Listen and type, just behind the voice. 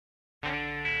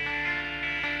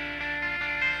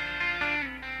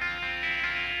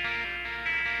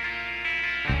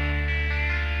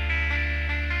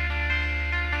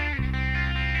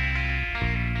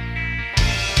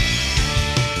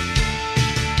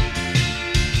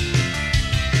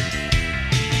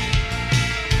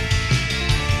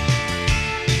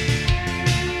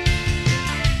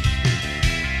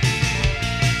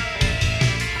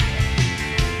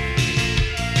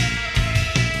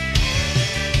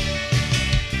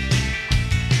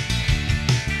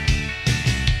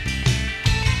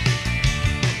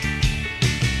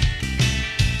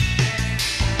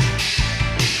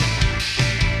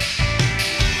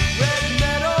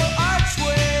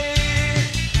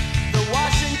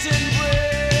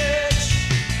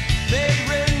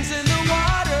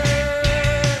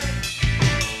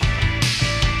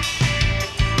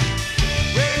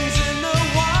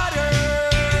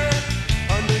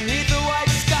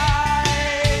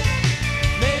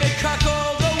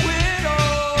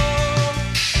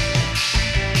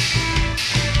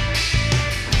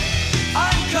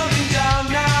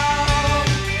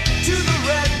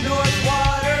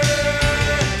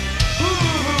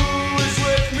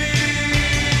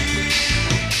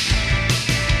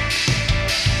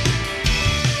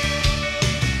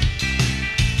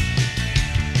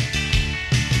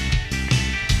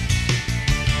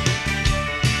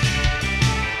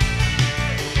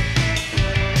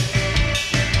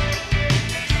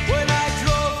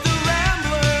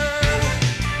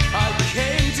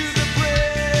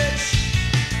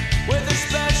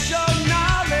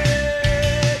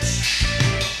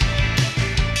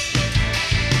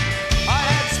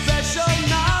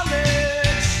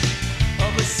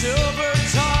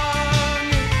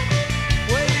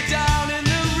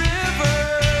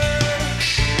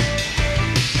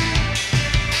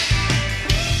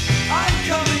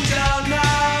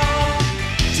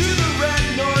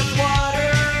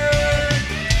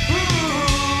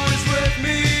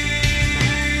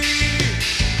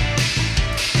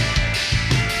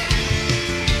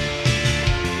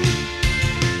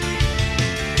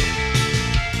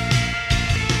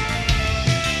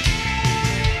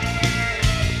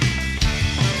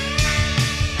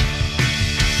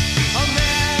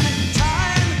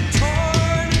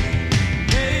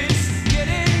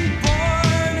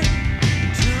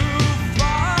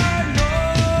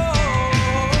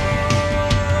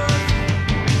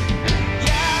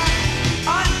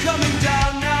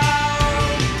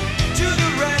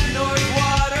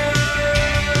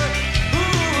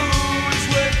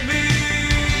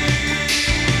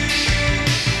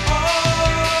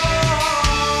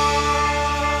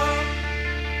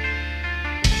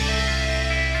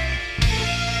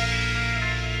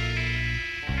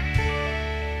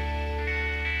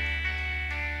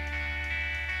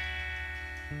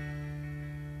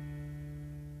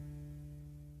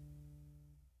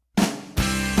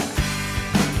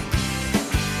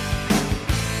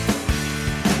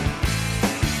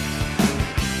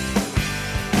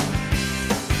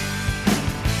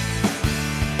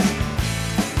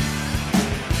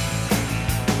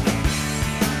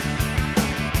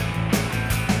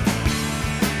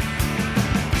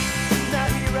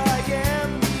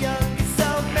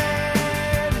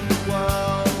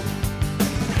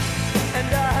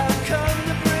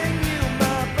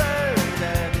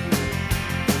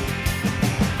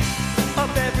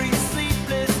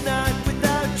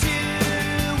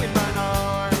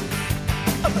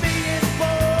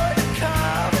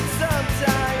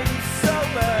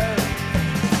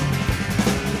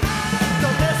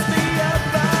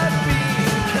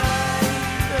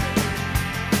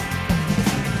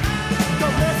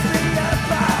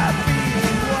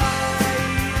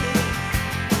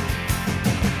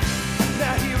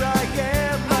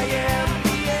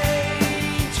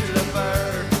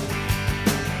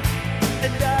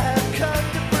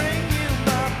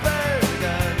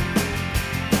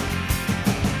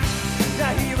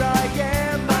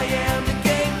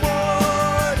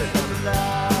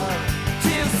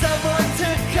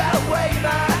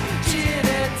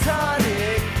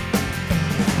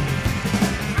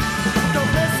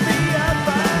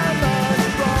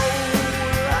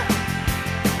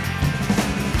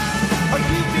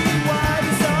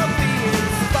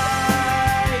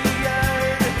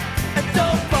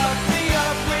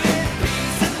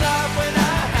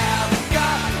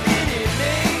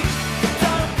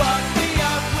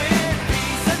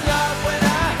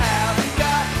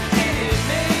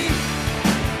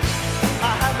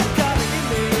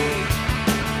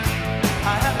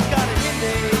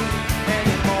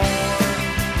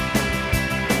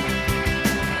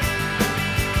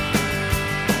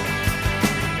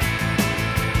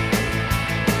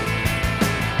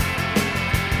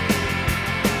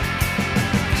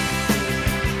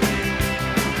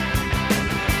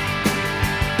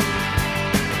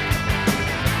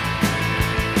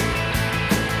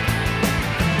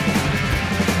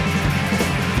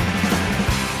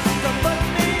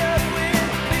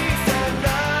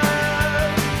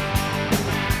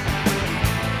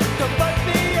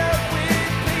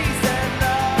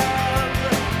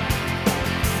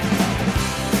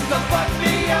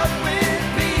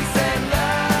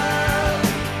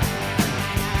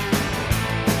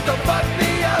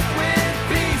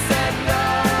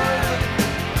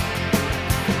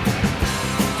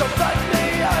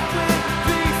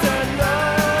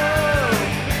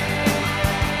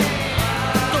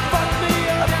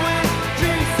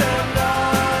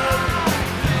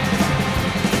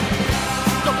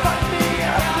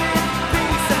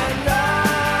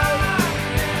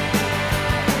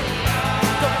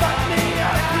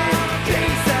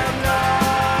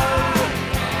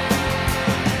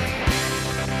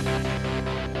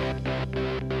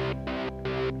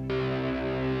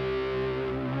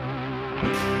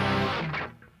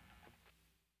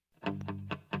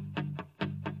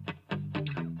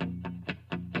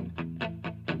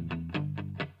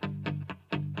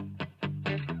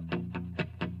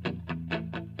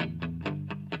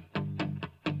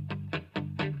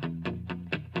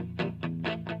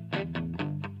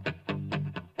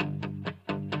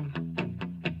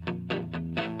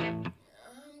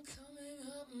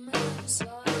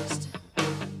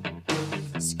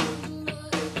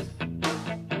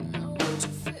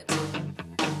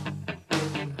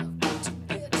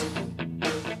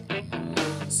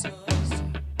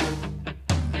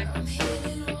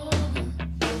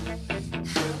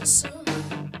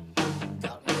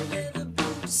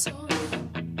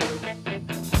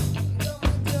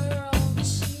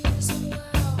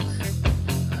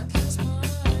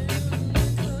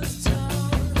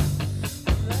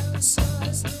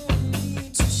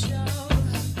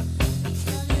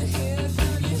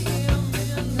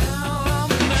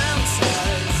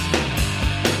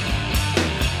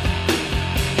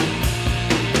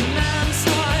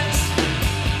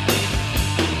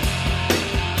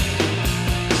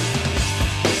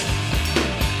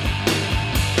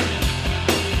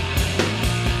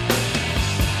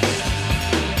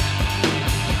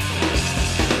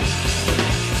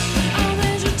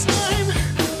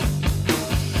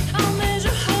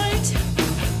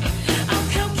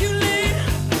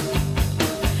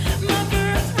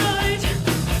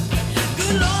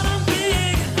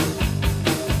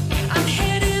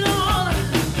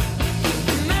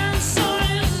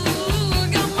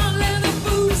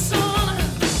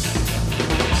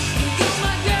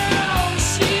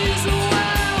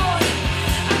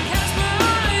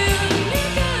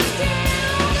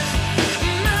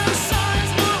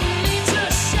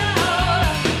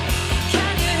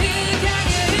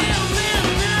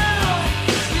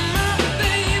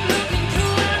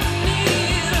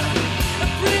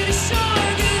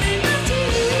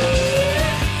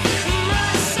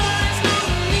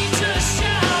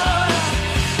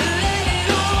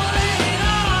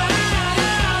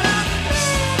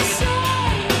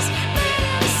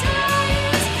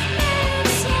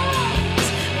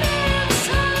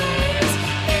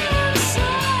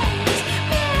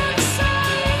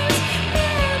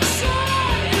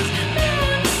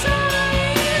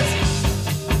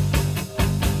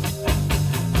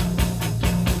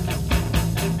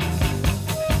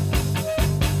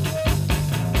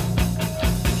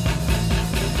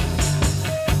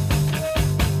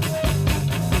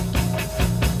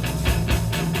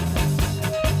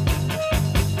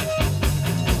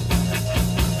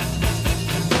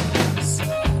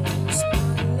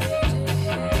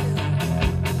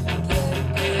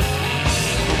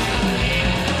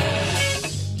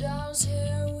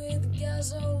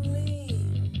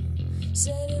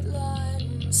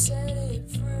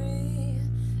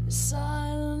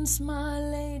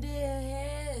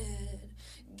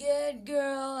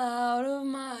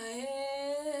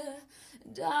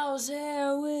Doll's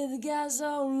hair with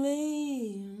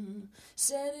gasoline.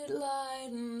 Set it light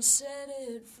and set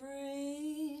it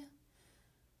free.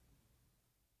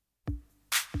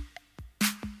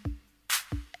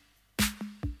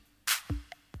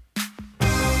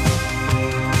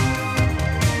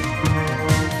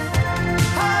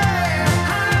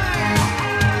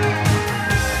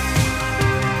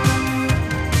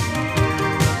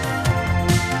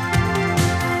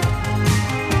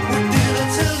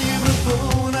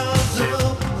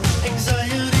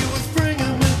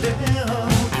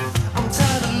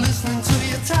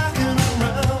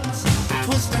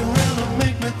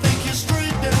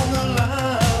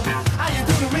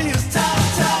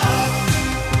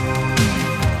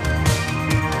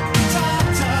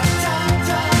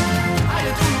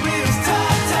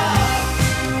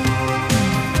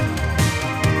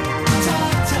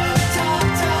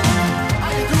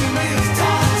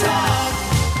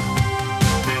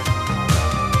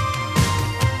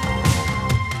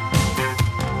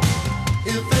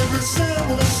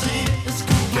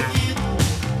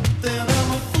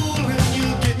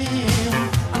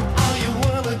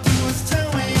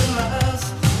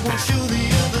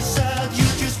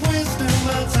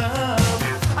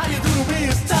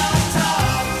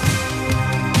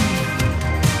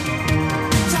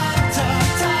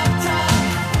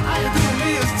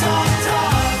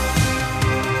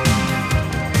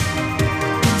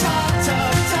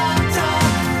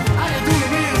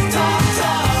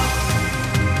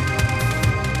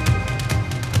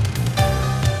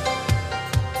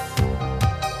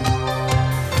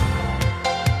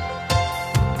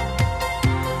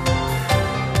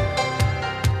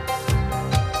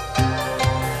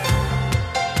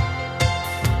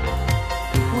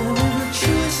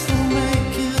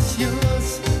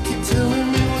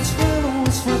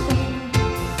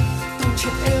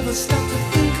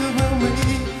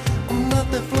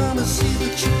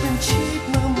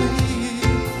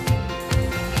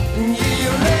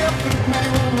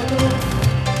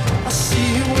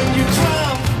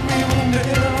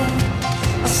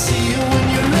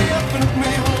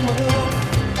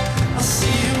 I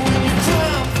see you when you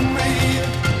cry for me.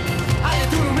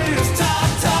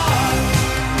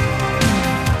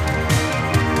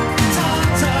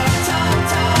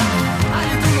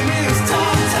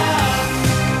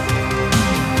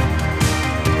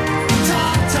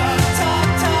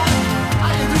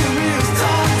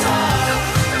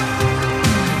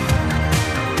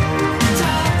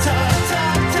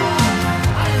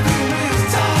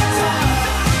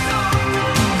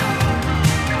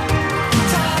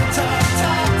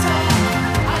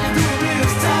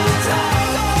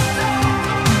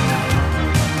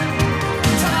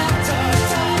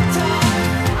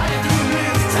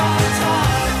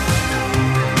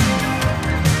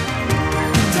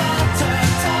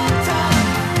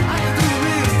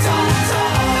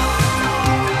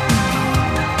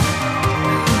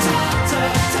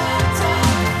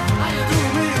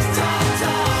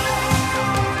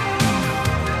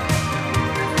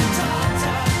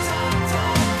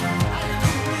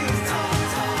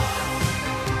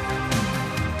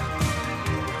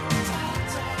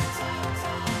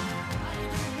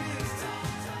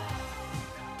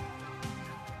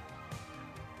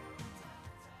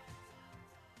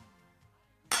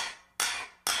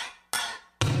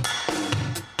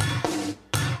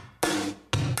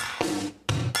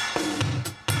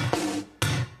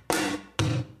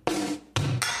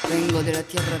 fuego, de la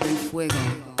tierra del fuego.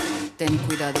 Ten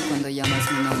cuidado cuando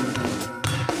llamas mi nombre.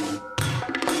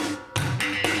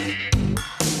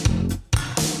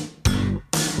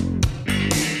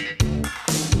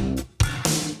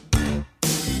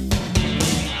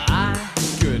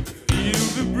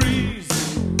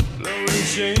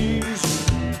 Change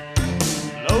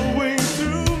blowing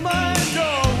through my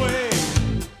doorway,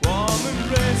 warm and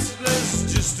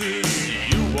restless, just as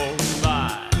you walk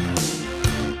by.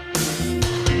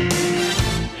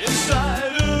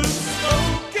 Inside of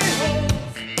smoky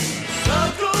holes,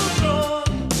 circle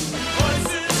drawn,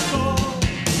 voices call.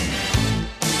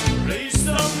 Raise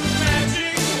some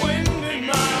magic wind in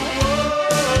my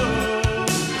world.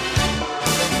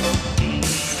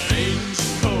 Strange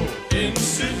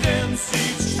coincidence.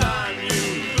 Each time you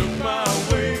look my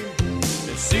way,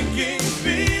 the sinking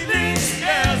feeling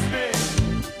scares me.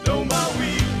 Know my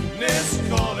weakness,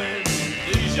 calling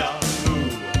deja vu.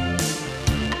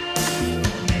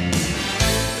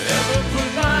 Never put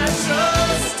my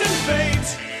trust in fate.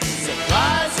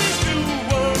 Surprises do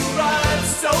arrive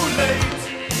so late.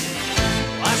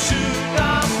 Why should I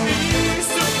be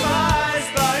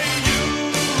surprised by you?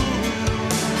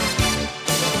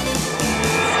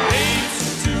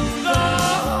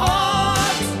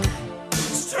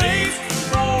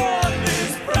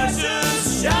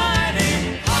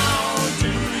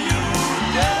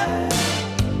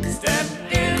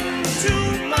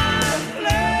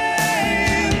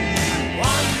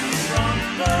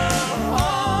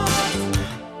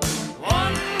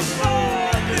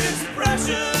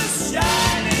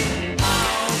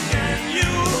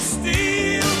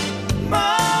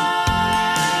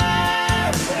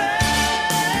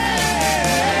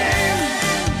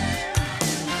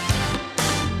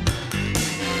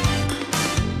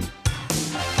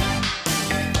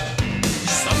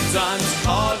 Sometimes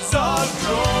cards are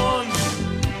drawn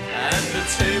and the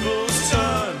tables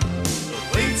turn. The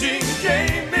waiting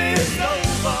game is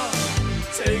over.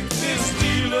 Take this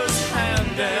dealer's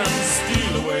hand and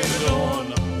steal away the dawn.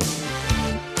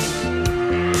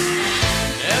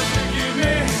 Never give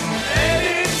me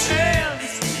any chance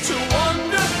to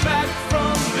wander back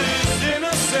from this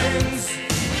innocence.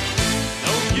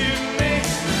 Don't give me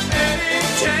any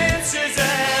chances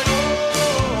at all.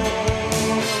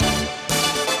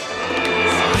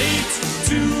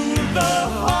 To the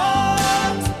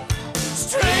heart,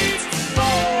 straight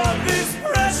for this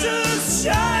precious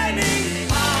shining.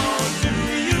 How do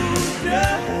you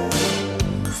dare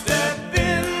step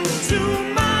into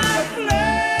my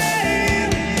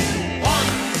flame?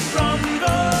 One from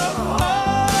the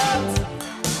heart,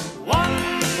 one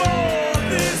for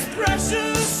this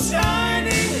precious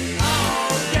shining. How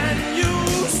can you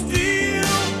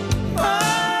steal my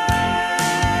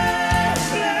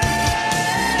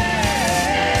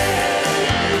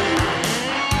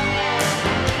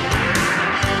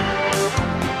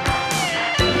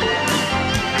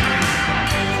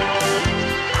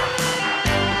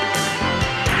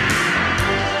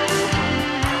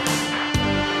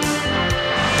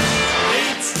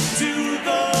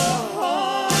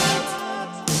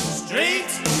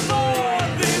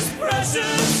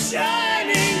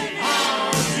shining?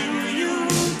 How do you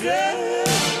dare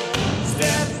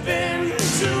step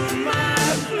into my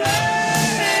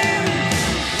flame?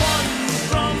 One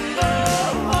from the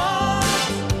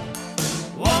heart,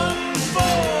 one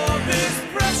for this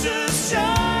precious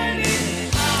shining.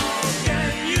 How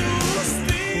can you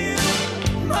steal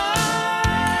my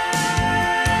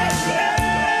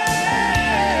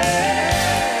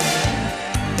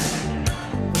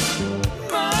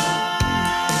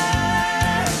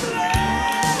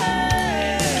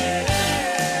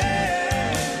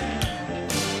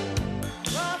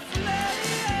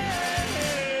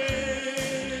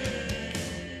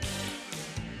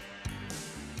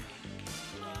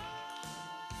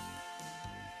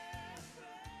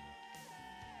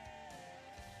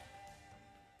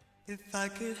If I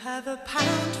could have a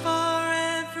pound for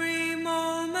every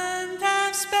moment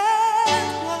I've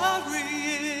spent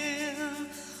worrying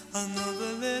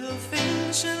another little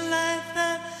things in life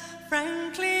that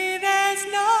frankly there's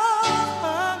no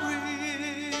hurry,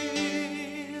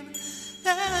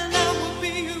 then I will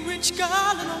be a rich girl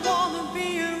and I wanna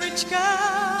be a rich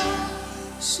girl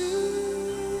soon.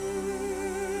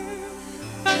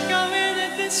 But going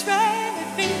at this rate, I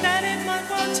think that it might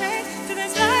well take to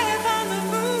this life on the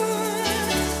moon.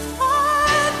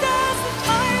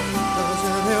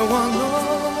 Anyone know?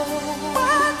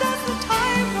 Where does the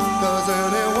time go? Does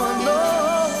anyone know?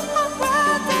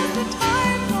 Where does the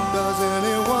time go? Does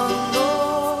anyone know?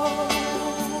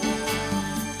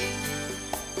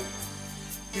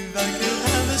 If I could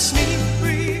have a sneak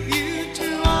preview to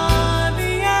all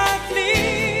the athletes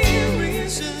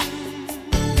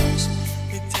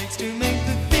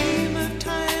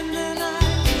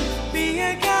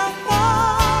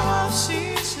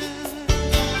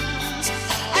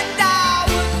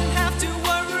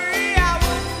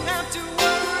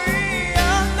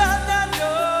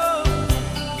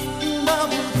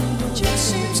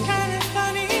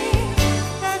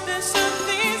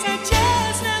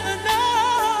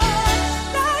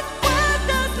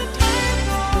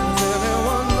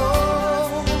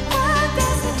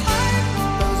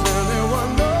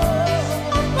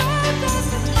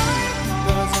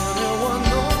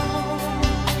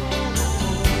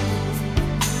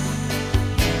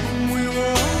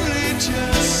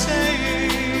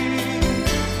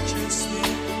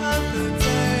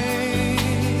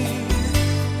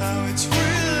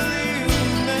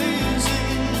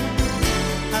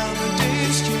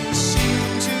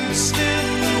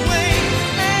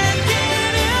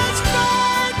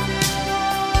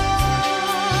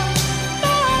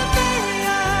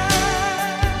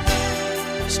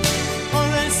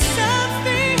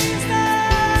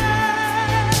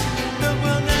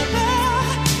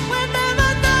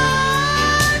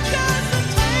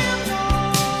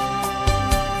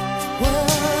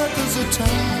time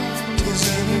go? Does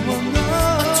anyone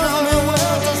know? Tell me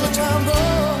where does the time go?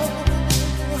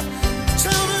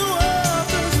 Tell me where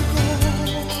does it go?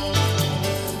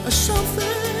 Some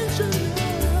things you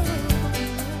know.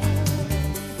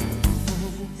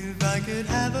 If I could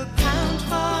have a pound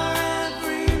for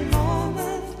every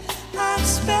moment I've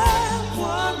spent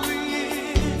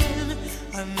worrying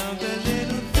another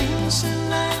little things in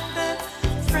life that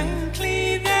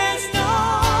frankly there's no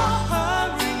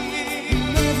hurry.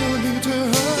 Never need to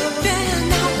hurry.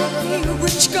 Then I will be a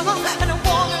rich girl and I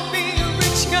wanna be a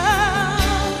rich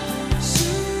girl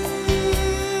soon.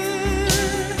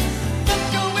 But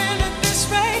going at this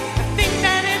rate, I think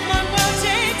that it might well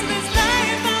change this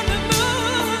life on the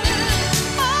moon.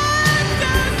 Oh,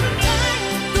 does the time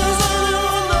go? Does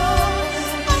anyone know?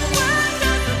 Oh, where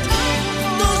does the time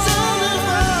go? Does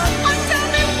anyone? Oh, tell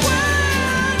me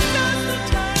where does the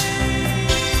time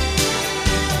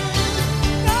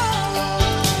go?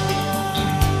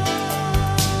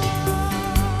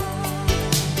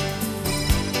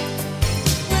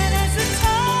 Where does the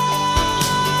time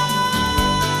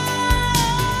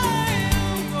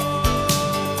go?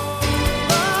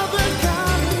 I've been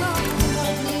counting on my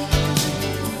dreams,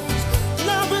 and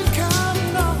I've been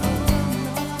counting on my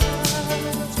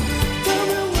nights. Tell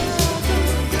me where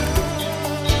does it go?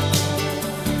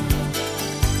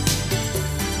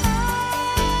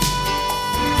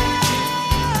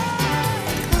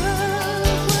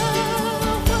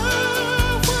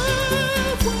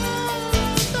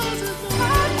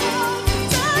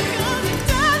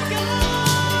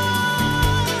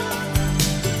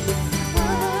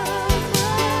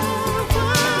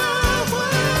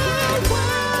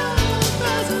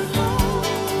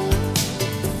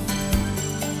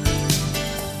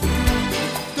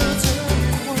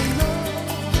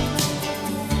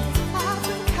 I've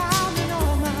been counting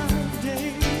on my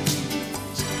days.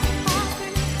 I've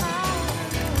been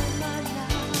counting on my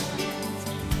nights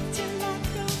till I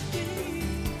could be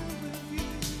with you.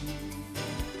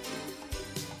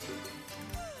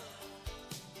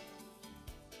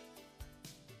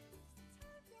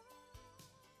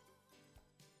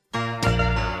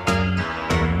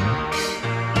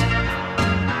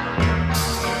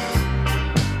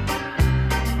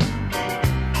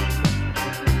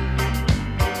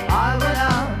 I went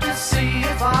out to see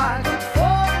if I could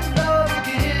fall in love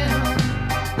again.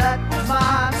 That was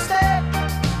my mistake.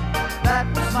 That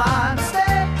was my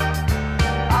mistake.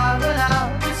 I went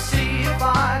out to see if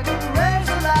I could raise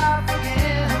a laugh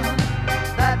again.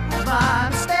 That was my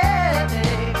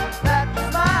mistake. That was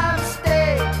my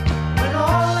mistake. When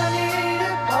all I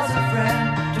needed was a friend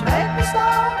to make me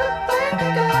start to think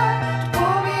again, to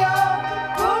pull me up,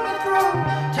 pull me through.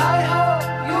 Tally ho,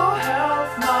 your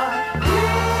health, my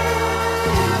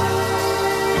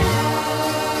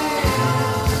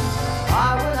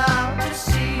I went out to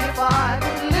see if I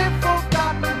could live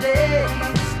forgotten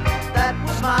days. That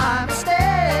was my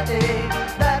mistake.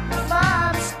 That was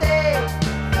my mistake.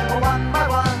 One by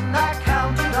one I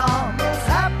counted on those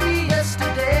happy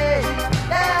yesterdays.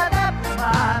 Yeah, that was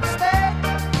my mistake.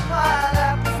 Why,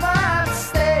 that was my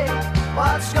mistake.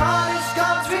 What's gone is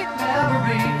gone, sweet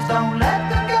memories. Don't let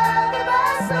them get the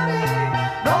best of me.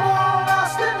 No more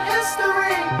lost in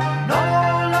history. No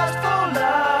more lust for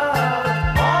love.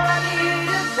 All I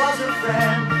needed was a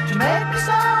friend to make me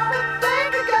stop and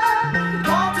think again.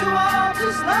 Call to arms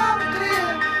is loud and clear.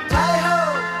 Tally ho,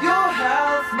 your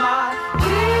health, my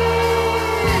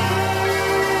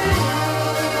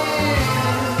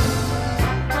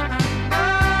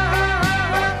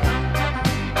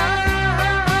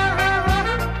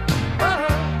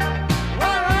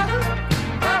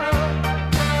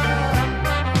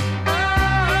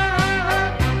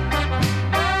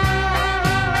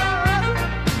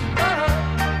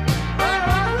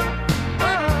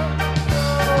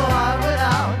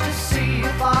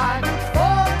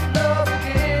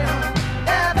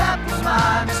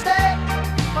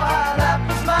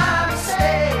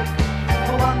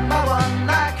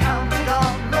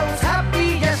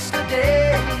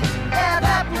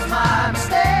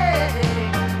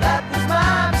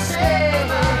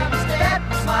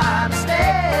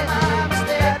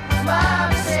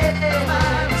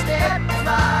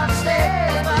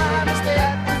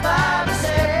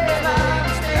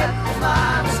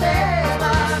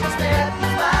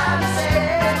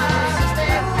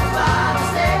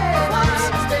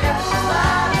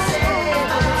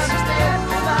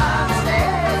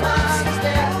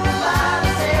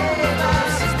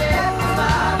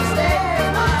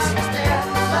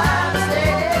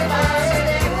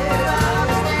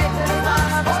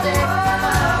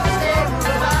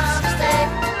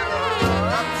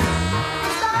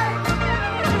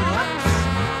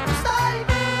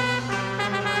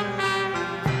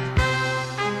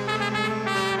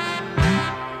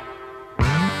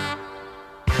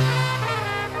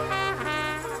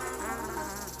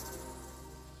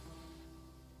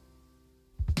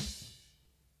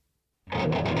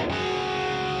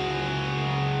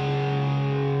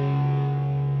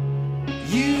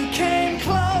You came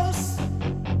close,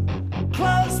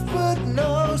 close but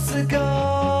no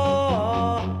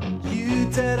cigar. You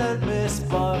didn't miss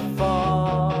by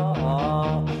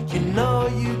far. You know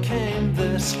you came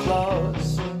this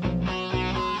close,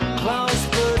 close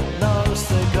but no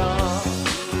cigar.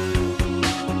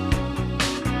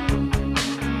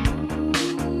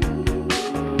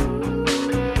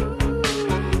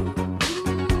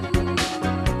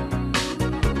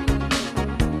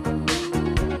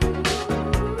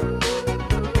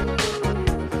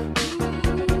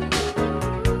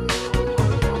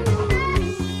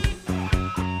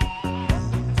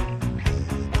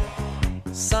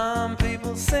 Some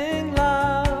people sing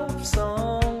love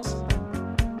songs.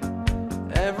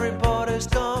 Everybody's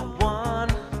got one.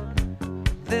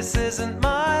 This isn't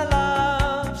my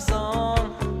love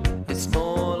song. It's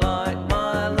more like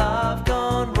my love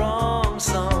gone wrong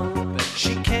song. But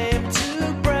she came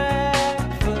to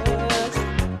breakfast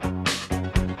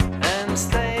and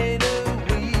stayed a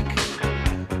week.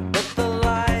 But the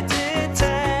lie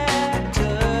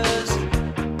detectors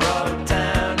broke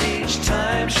down each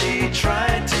time she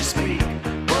tried to speak.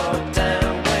 Broke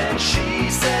down when she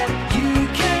said, you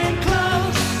came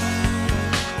close,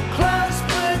 close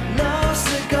but no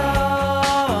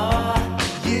cigar.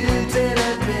 You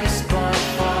didn't miss by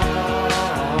far.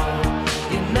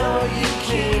 You know you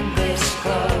came this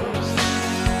close,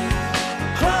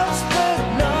 close but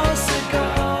no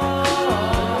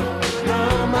cigar. No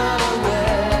matter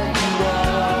where you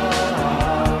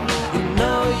are, you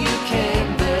know you came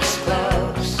this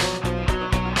close,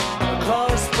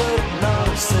 close but no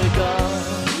cigar.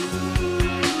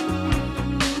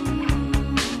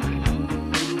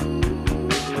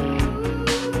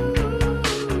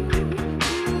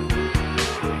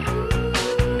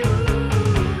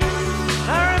 I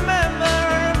remember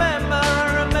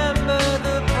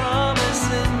the promise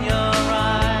in your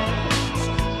eyes,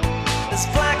 as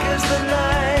black as the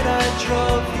night I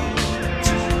drove you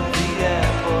to the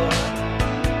airport.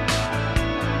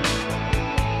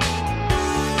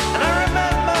 And I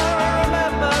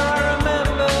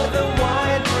remember the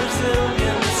wide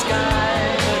Brazilian sky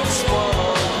that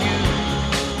swallowed you.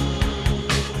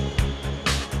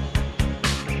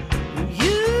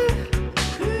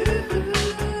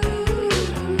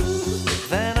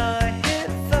 Then I hit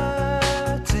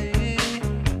 30.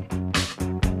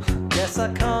 Guess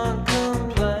I can't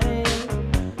complain,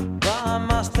 but I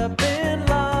must have been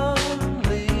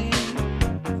lonely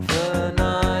the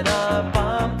night I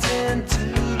bumped into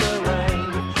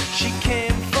Lorraine. She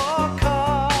came for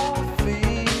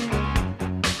coffee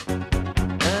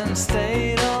and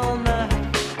stayed all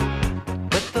night,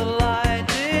 but the lie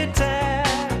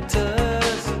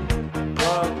detectors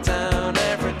broke down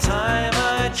every time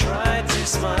I tried to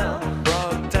smile.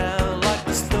 Broke down like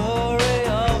the story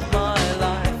of my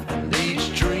life, and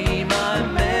each dream I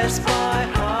missed by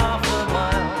half a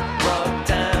mile. Broke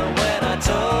down when I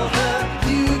told her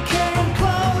you came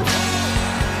close,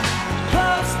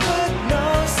 close but no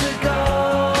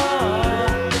cigar.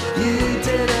 You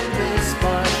didn't miss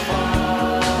by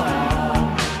far.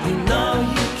 You know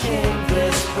you came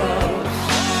this close,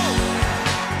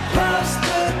 close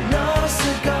but no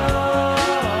cigar.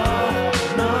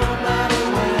 No matter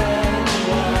where you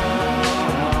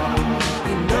are,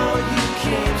 you know you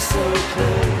came so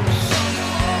close,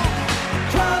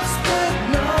 close but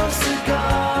no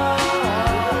cigar.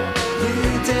 You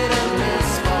didn't miss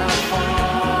by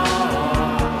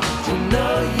far. You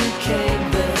know you came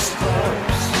this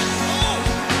close,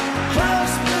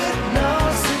 close but no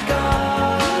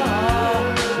cigar.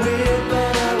 We're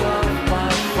better off by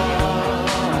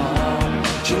far.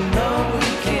 You know we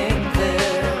came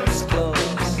this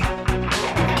close,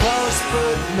 close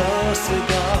but no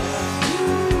cigar.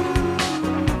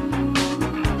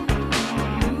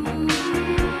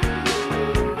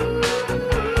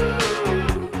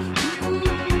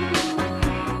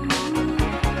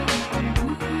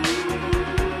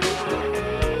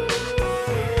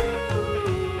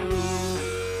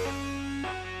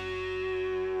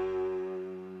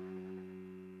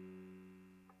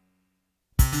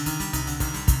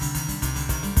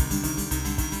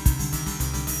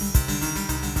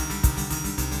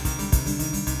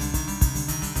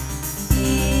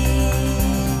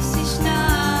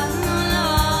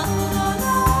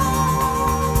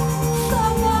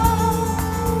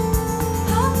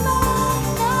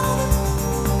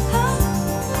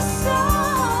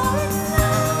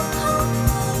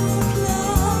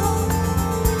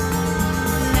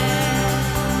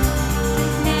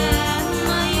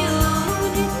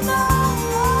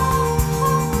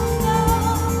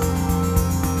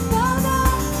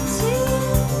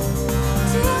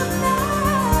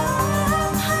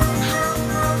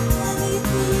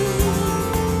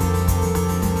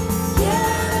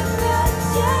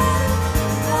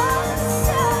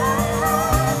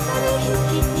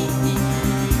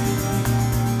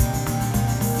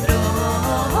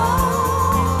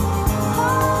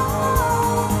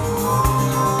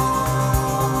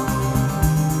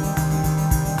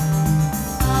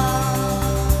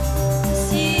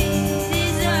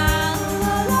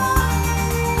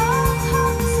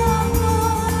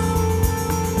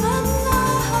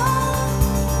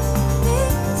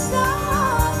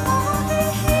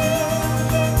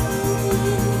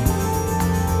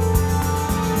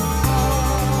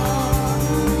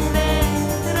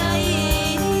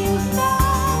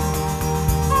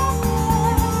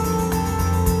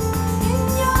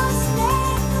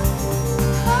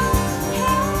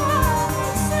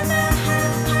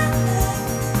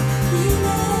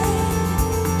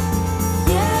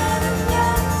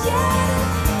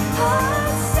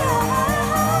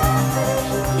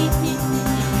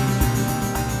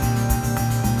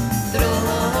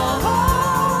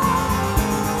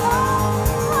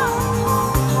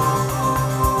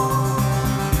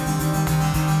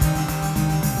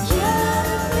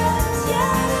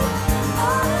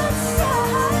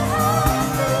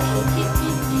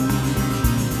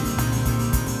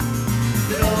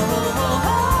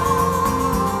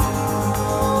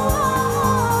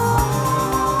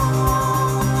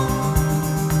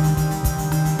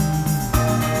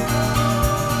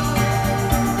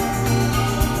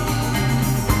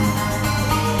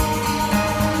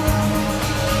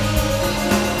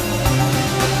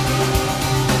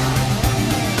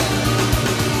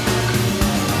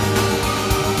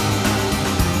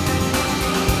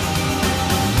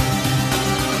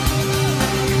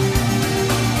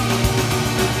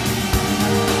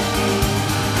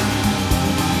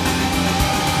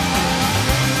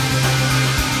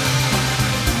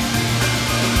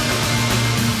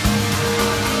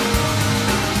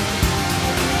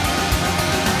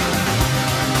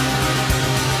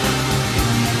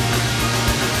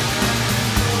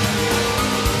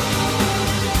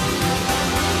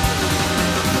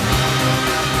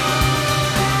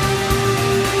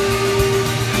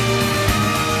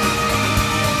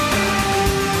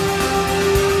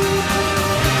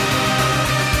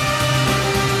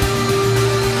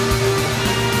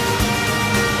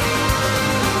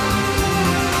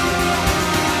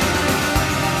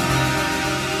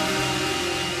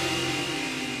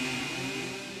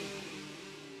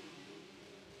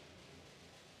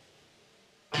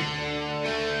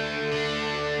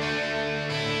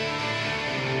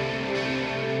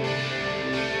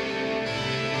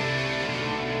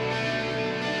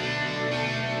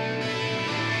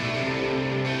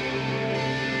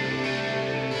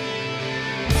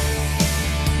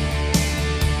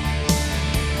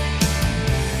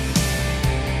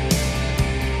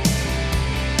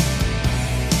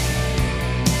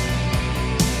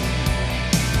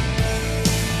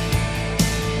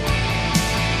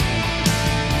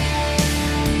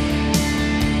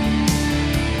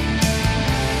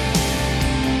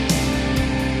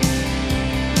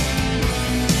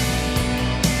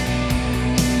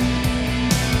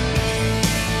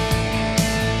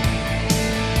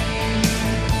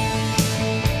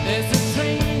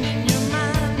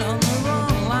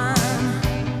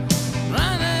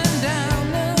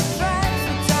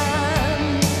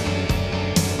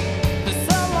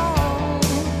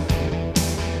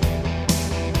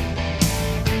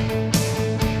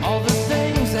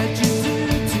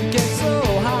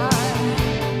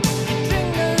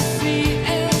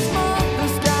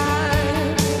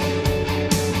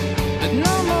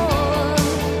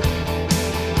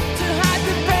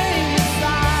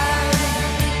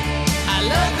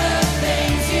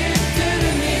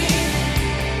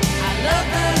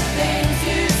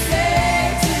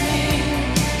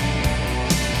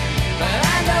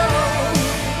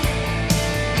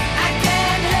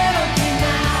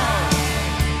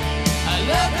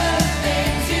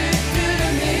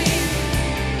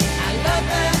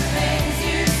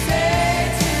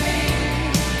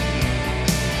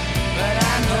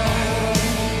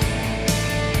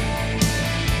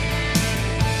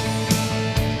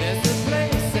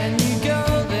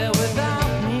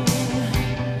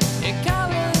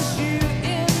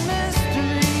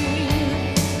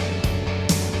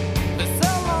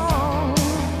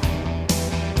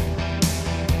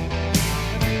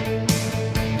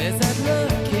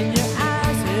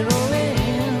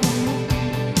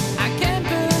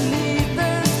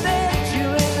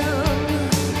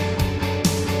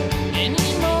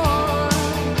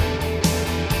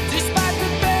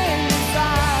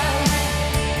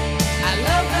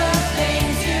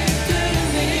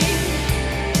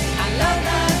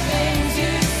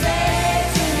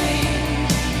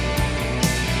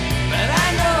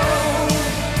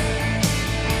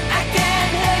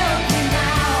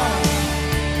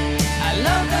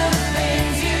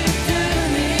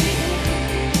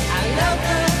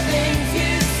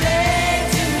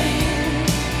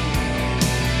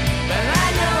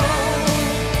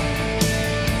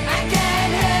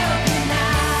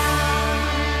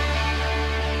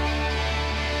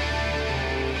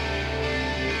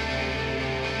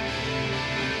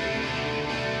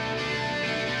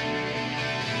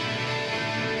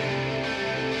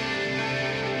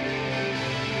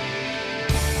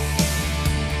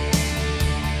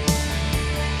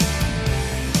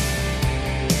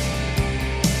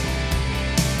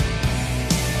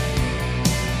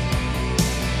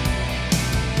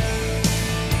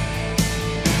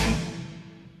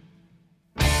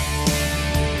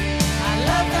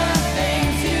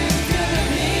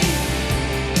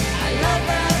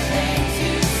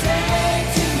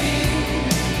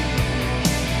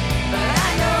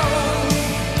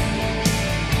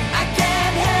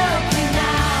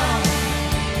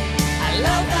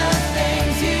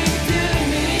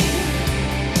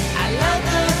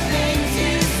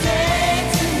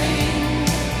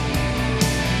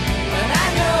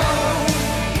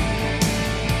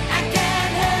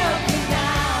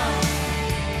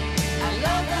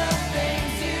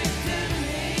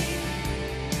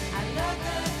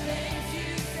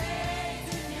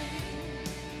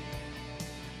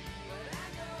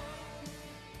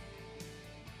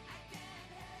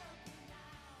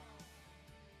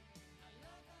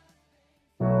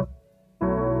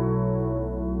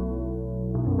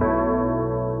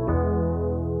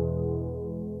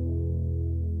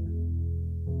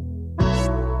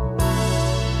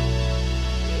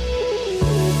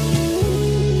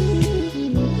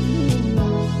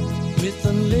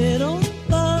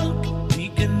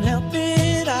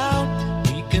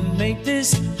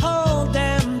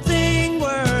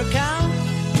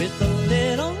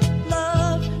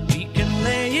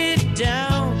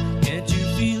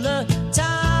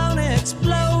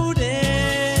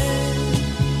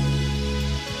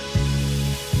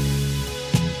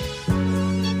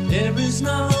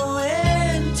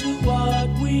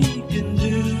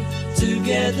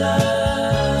 together.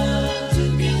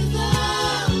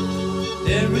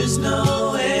 There is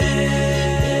no end.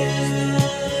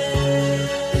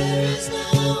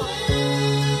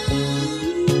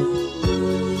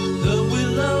 The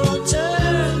willow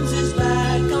turns its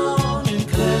back on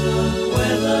inclement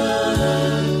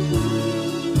weather,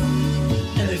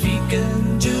 and if he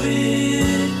can do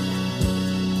it,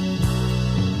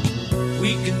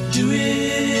 we can do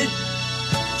it.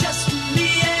 Just me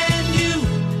and you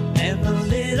and a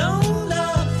little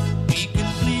love. We can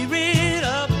clear it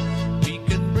up. We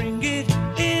can bring it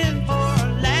in for a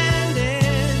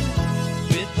landing.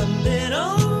 With a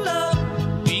little love,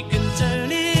 we can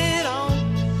turn it on.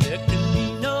 There can be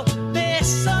no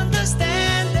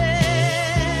misunderstanding.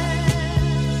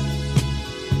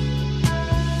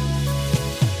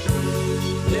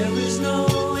 There is no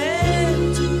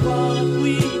end to what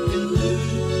we can do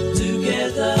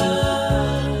together.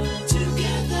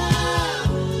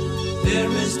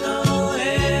 There is no